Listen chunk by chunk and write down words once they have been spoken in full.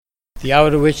The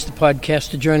hour to which the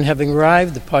podcast adjourned having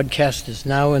arrived, the podcast is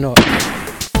now in order.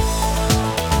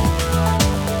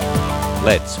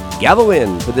 Let's gather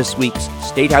in for this week's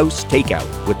State House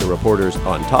Takeout with the reporters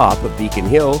on top of Beacon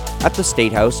Hill at the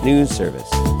State House News Service.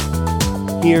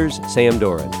 Here's Sam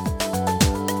Doran.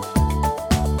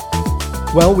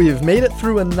 Well, we've made it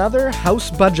through another House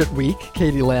budget week,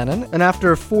 Katie Lannon, and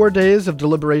after 4 days of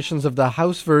deliberations of the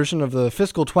House version of the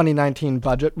fiscal 2019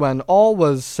 budget, when all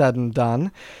was said and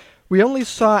done, we only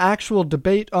saw actual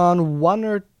debate on one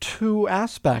or two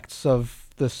aspects of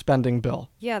the spending bill.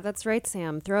 Yeah, that's right,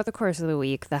 Sam. Throughout the course of the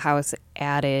week, the House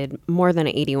added more than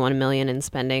 $81 million in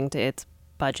spending to its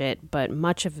budget, but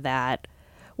much of that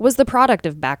was the product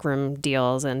of backroom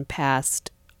deals and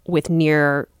passed with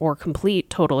near or complete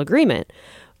total agreement.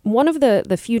 One of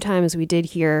the few times we did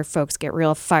hear folks get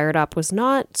real fired up was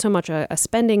not so much a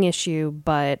spending issue,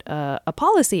 but a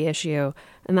policy issue.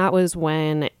 And that was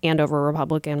when Andover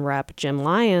Republican Rep. Jim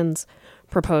Lyons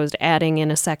proposed adding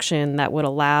in a section that would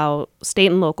allow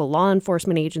state and local law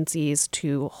enforcement agencies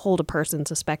to hold a person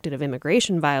suspected of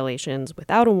immigration violations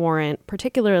without a warrant,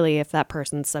 particularly if that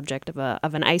person's subject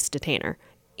of an ICE detainer.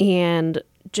 And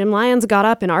Jim Lyons got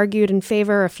up and argued in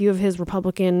favor. A few of his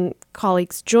Republican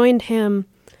colleagues joined him.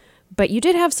 But you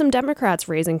did have some Democrats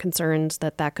raising concerns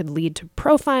that could lead to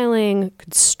profiling,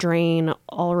 could strain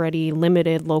already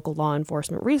limited local law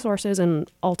enforcement resources,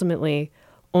 and ultimately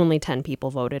only 10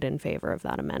 people voted in favor of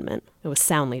that amendment. It was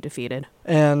soundly defeated.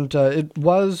 And it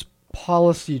was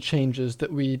policy changes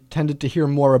that we tended to hear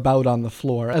more about on the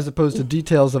floor, as opposed to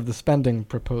details of the spending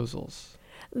proposals.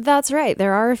 That's right.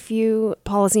 There are a few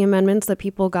policy amendments that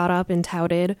people got up and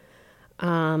touted.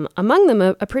 Among them,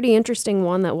 a pretty interesting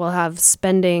one that will have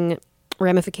spending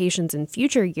ramifications in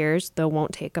future years, though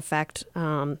won't take effect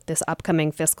this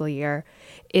upcoming fiscal year,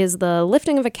 is the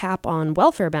lifting of a cap on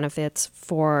welfare benefits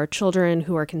for children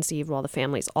who are conceived while the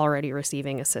family's already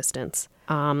receiving assistance.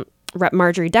 Rep.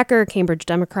 Marjorie Decker, Cambridge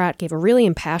Democrat, gave a really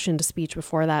impassioned speech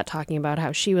before that, talking about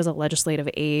how she was a legislative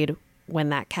aide when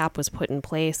that cap was put in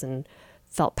place and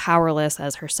felt powerless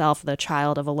as herself the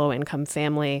child of a low-income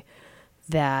family,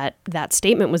 that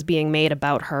statement was being made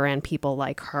about her and people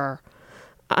like her.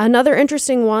 Another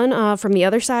interesting one from the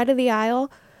other side of the aisle,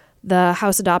 the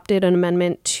House adopted an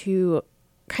amendment to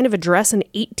kind of address an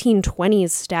 1820s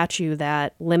statute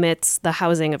that limits the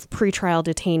housing of pretrial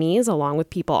detainees along with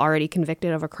people already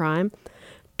convicted of a crime.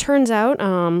 Turns out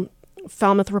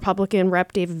Falmouth Republican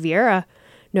Rep. David Vieira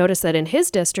noticed that in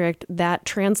his district, that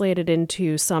translated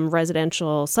into some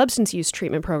residential substance use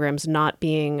treatment programs not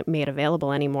being made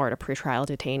available anymore to pretrial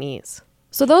detainees.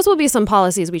 So those will be some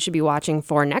policies we should be watching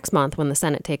for next month when the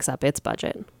Senate takes up its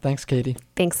budget. Thanks, Katie.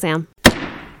 Thanks, Sam.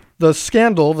 The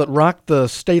scandal that rocked the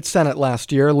state Senate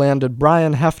last year landed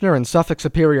Brian Hefner in Suffolk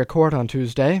Superior Court on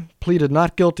Tuesday, pleaded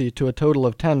not guilty to a total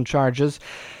of 10 charges.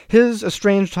 His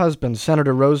estranged husband,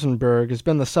 Senator Rosenberg, has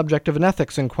been the subject of an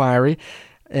ethics inquiry.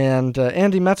 And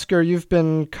Andy Metzger, you've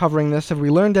been covering this. Have we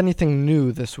learned anything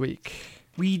new this week?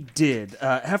 We did.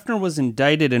 Hefner was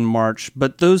indicted in March,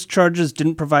 but those charges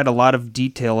didn't provide a lot of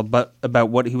detail about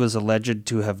what he was alleged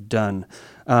to have done.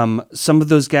 Some of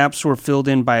those gaps were filled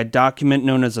in by a document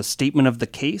known as a statement of the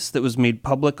case that was made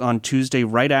public on Tuesday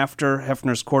right after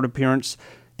Hefner's court appearance.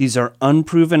 These are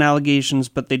unproven allegations,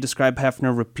 but they describe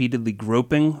Hefner repeatedly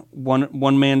groping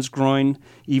one man's groin,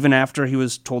 even after he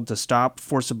was told to stop,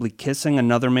 forcibly kissing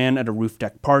another man at a roof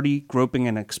deck party, groping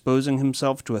and exposing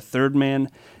himself to a third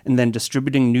man, and then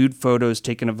distributing nude photos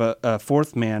taken of a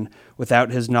fourth man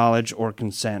without his knowledge or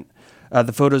consent.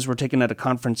 The photos were taken at a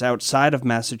conference outside of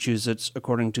Massachusetts,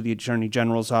 according to the Attorney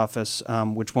General's office,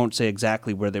 which won't say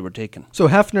exactly where they were taken. So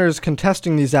Hefner is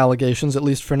contesting these allegations, at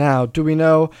least for now. Do we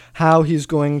know how he's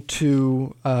going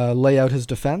to lay out his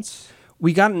defense?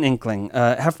 We got an inkling.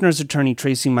 Hefner's attorney,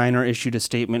 Tracy Minor, issued a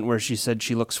statement where she said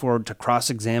she looks forward to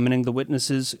cross-examining the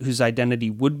witnesses whose identity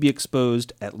would be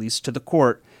exposed, at least to the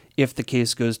court, if the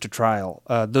case goes to trial.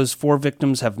 Those 4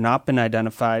 victims have not been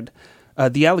identified.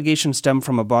 The allegations stem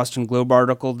from a Boston Globe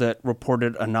article that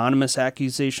reported anonymous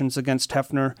accusations against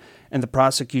Hefner, and the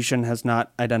prosecution has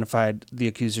not identified the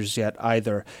accusers yet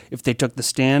either. If they took the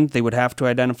stand, they would have to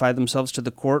identify themselves to the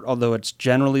court, although it's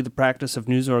generally the practice of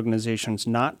news organizations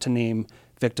not to name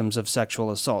victims of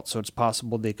sexual assault, so it's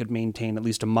possible they could maintain at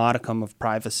least a modicum of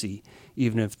privacy,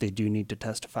 even if they do need to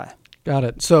testify. Got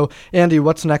it. So, Andy,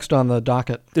 what's next on the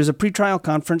docket? There's a pretrial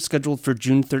conference scheduled for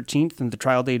June 13th, and the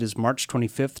trial date is March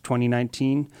 25th,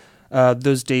 2019.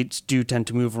 Those dates do tend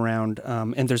to move around,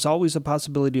 and there's always a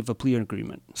possibility of a plea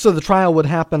agreement. So the trial would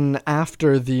happen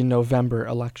after the November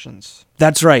elections?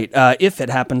 That's right, if it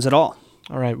happens at all.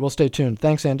 All right, we'll stay tuned.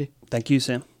 Thanks, Andy. Thank you,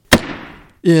 Sam.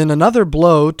 In another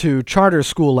blow to charter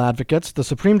school advocates, the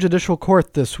Supreme Judicial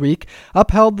Court this week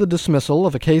upheld the dismissal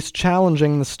of a case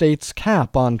challenging the state's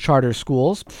cap on charter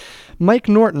schools. Mike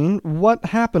Norton, what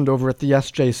happened over at the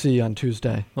SJC on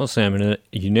Tuesday? Well, Sam, in a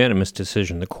unanimous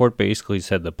decision, the court basically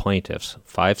said the plaintiffs,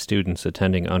 5 students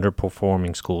attending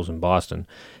underperforming schools in Boston,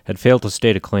 had failed to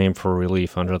state a claim for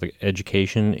relief under the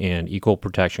Education and Equal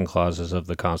Protection Clauses of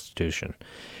the Constitution.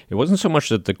 It wasn't so much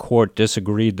that the court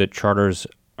disagreed that charters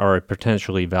are a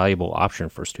potentially valuable option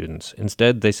for students.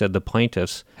 Instead, they said the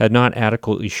plaintiffs had not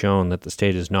adequately shown that the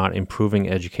state is not improving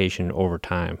education over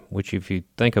time, which, if you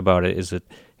think about it,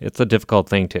 it's a difficult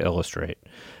thing to illustrate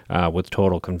with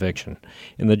total conviction.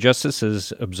 And the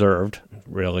justices observed,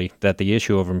 really, that the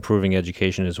issue of improving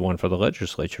education is one for the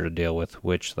legislature to deal with,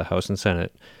 which the House and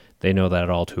Senate, they know that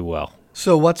all too well.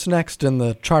 So what's next in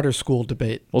the charter school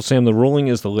debate? Well, Sam, the ruling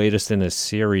is the latest in a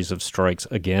series of strikes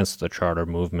against the charter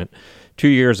movement. 2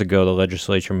 years ago, the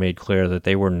legislature made clear that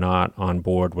they were not on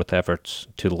board with efforts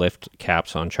to lift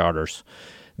caps on charters.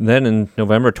 Then in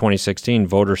November 2016,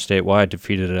 voters statewide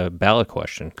defeated a ballot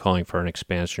question calling for an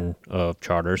expansion of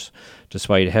charters,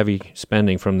 despite heavy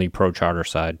spending from the pro-charter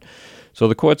side. So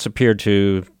the courts appeared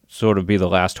to sort of be the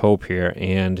last hope here,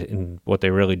 and what they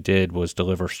really did was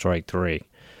deliver strike 3.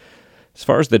 As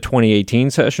far as the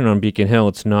 2018 session on Beacon Hill,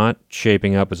 it's not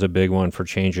shaping up as a big one for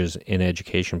changes in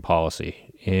education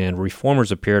policy, and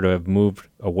reformers appear to have moved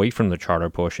away from the charter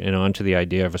push and onto the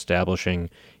idea of establishing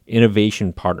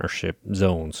innovation partnership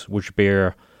zones, which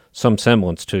bear some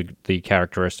semblance to the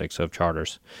characteristics of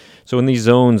charters. So in these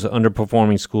zones,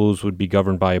 underperforming schools would be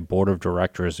governed by a board of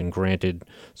directors and granted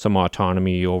some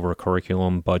autonomy over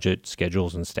curriculum, budget,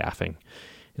 schedules, and staffing.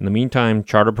 In the meantime,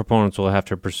 charter proponents will have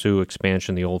to pursue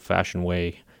expansion the old-fashioned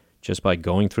way, just by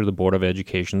going through the Board of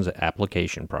Education's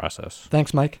application process.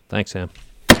 Thanks, Mike. Thanks, Sam.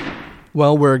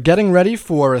 Well, we're getting ready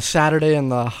for a Saturday in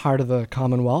the heart of the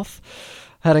Commonwealth.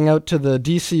 Heading out to the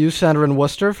DCU Center in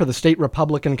Worcester for the State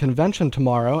Republican Convention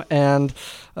tomorrow. And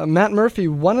Matt Murphy,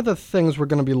 one of the things we're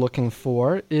going to be looking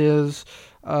for is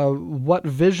what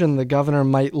vision the governor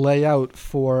might lay out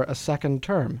for a second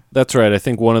term. That's right. I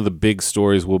think one of the big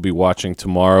stories we'll be watching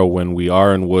tomorrow when we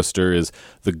are in Worcester is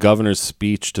the governor's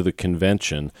speech to the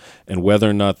convention and whether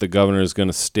or not the governor is going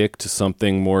to stick to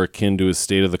something more akin to his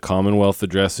State of the Commonwealth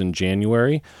address in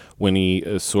January, when he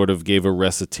sort of gave a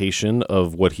recitation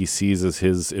of what he sees as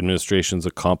his administration's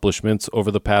accomplishments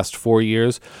over the past 4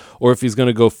 years, or if he's going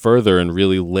to go further and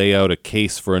really lay out a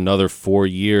case for another 4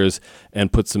 years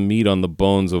and put some meat on the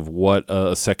bones of what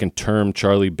a second term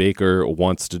Charlie Baker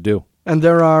wants to do. And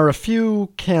there are a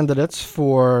few candidates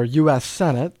for U.S.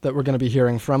 Senate that we're going to be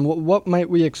hearing from. What might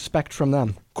we expect from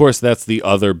them? Of course, that's the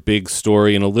other big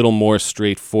story, and a little more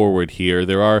straightforward here.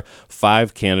 There are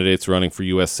 5 candidates running for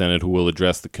U.S. Senate who will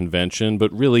address the convention,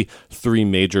 but really 3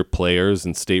 major players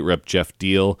in State Rep. Jeff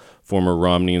Deal, former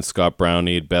Romney and Scott Brown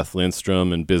aide Beth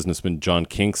Lindstrom, and businessman John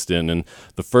Kingston. And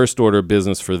the first order of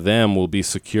business for them will be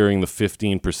securing the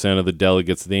 15% of the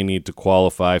delegates they need to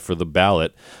qualify for the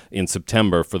ballot in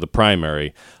September for the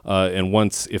primary. And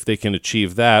once, if they can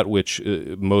achieve that, which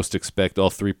most expect all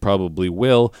 3 probably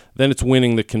will, then it's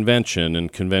winning the convention.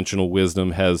 And conventional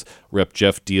wisdom has Rep.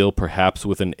 Jeff Deal perhaps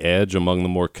with an edge among the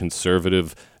more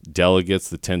conservative delegates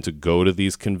that tend to go to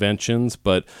these conventions,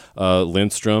 but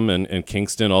Lindstrom and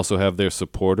Kingston also have their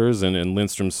supporters, and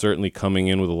Lindstrom's certainly coming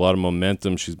in with a lot of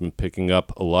momentum. She's been picking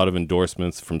up a lot of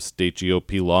endorsements from state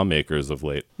GOP lawmakers of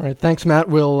late. All right, thanks, Matt.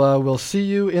 We'll see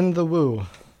you in the woo.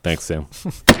 Thanks, Sam.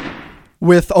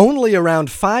 With only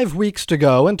around 5 weeks to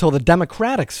go until the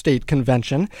Democratic State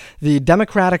Convention, the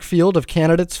Democratic field of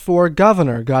candidates for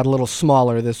governor got a little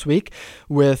smaller this week,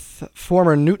 with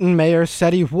former Newton Mayor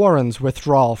Seti Warren's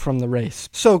withdrawal from the race.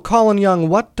 So, Colin Young,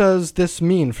 what does this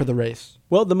mean for the race?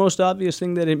 Well, the most obvious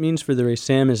thing that it means for the race,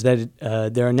 Sam, is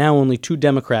that there are now only 2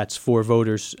 Democrats for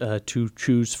voters to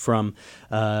choose from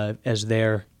as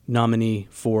their nominee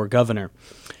for governor.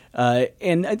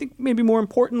 And I think maybe more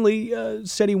importantly,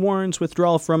 Seti Warren's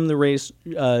withdrawal from the race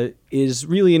is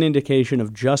really an indication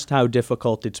of just how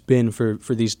difficult it's been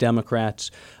for these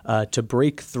Democrats to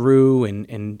break through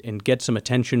and get some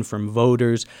attention from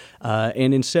voters,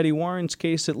 and in Seti Warren's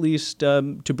case at least,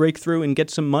 to break through and get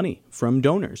some money from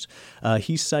donors.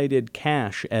 He cited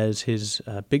cash as his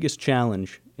biggest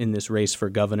challenge in this race for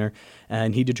governor,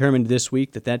 and he determined this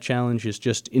week that challenge is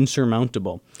just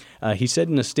insurmountable. He said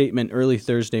in a statement early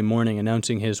Thursday morning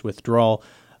announcing his withdrawal,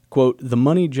 quote, "The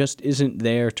money just isn't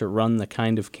there to run the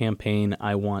kind of campaign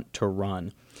I want to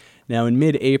run." Now, in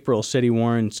mid-April, Seti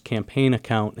Warren's campaign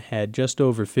account had just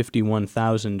over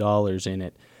 $51,000 in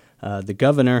it. The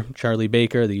governor, Charlie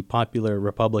Baker, the popular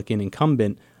Republican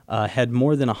incumbent, had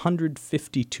more than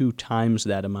 152 times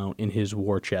that amount in his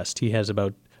war chest. He has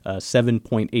about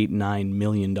 $7.89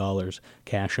 million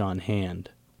cash on hand.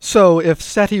 So if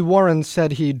Seti Warren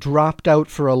said he dropped out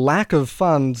for a lack of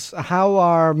funds, how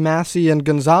are Massey and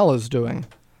Gonzalez doing?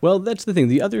 Well, that's the thing.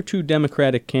 The other two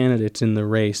Democratic candidates in the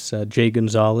race, Jay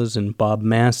Gonzalez and Bob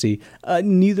Massey,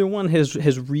 neither one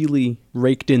has really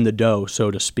raked in the dough, so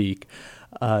to speak.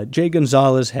 Jay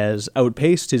Gonzalez has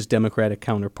outpaced his Democratic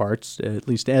counterparts. At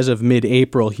least as of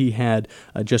mid-April, he had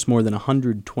just more than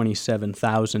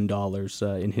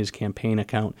 $127,000 in his campaign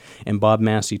account, and Bob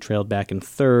Massey trailed back in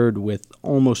third with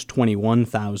almost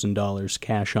 $21,000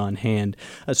 cash on hand.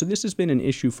 So this has been an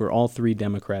issue for all three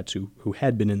Democrats who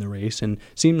had been in the race, and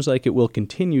seems like it will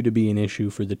continue to be an issue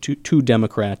for the two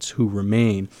Democrats who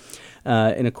remain.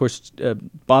 And of course,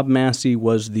 Bob Massey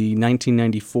was the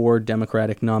 1994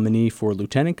 Democratic nominee for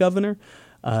lieutenant governor.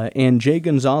 And Jay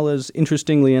Gonzalez,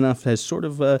 interestingly enough, has sort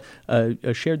of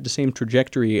shared the same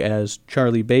trajectory as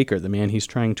Charlie Baker, the man he's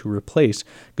trying to replace.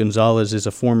 Gonzalez is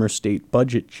a former state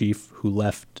budget chief who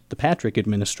left the Patrick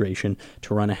administration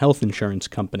to run a health insurance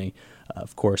company.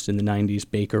 Of course, in the 90s,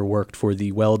 Baker worked for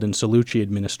the Weld and Cellucci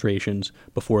administrations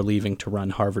before leaving to run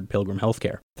Harvard Pilgrim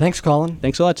Healthcare. Thanks, Colin.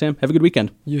 Thanks a lot, Sam. Have a good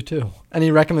weekend. You too.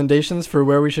 Any recommendations for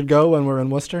where we should go when we're in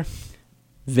Worcester?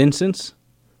 Vincent's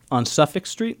on Suffolk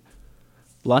Street.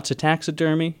 Lots of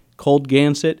taxidermy, cold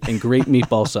Gansett, and great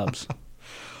meatball subs.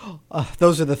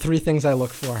 Those are the three things I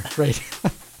look for. Great.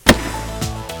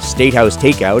 State House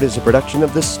Takeout is a production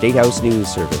of the State House News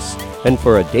Service. And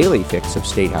for a daily fix of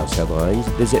State House headlines,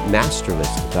 visit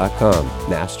masterlist.com.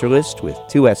 Masterlist with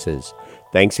 2 S's.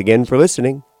 Thanks again for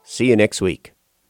listening. See you next week.